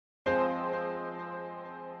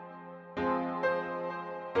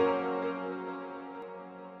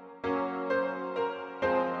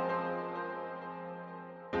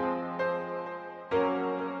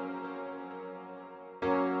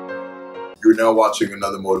You're now watching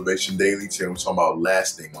another Motivation Daily. Today we're talking about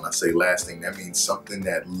lasting. When I say lasting, that means something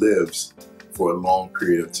that lives for a long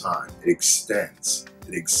period of time. It extends,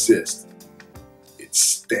 it exists, it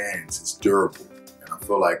stands, it's durable. And I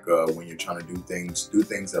feel like when you're trying to do things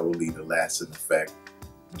that will leave a lasting effect,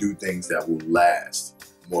 do things that will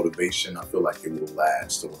last. Motivation, I feel like it will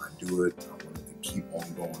last. So when I do it, I want it to keep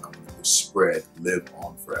on going. I want it to spread, live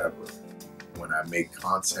on forever. When I make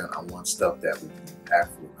content, I want stuff that will be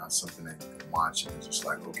impactful, not something that you can watch and it's just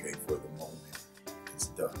like, okay, for the moment, it's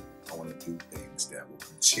done. I want to do things that will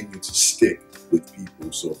continue to stick with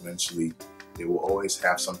people, so eventually they will always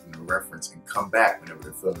have something to reference and come back whenever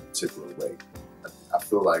they're feeling a particular way. I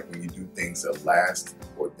feel like when you do things that last,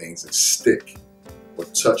 or things that stick, or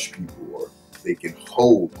touch people, or they can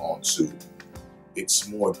hold on to, it's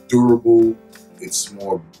more durable, it's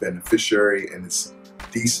more beneficiary, and it's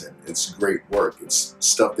decent, it's great work, it's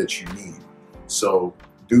stuff that you need. So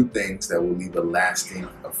do things that will leave a lasting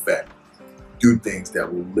effect. Do things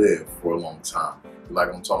that will live for a long time. If you like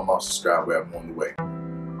what I'm talking about, subscribe, we have more on the way.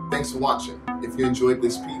 Thanks for watching. If you enjoyed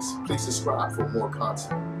this piece, please subscribe for more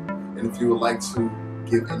content. And if you would like to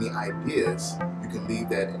give any ideas, you can leave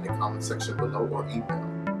that in the comment section below or email.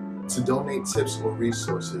 To donate tips or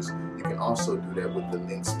resources, you can also do that with the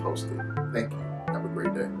links posted. Thank you. Have a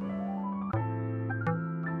great day.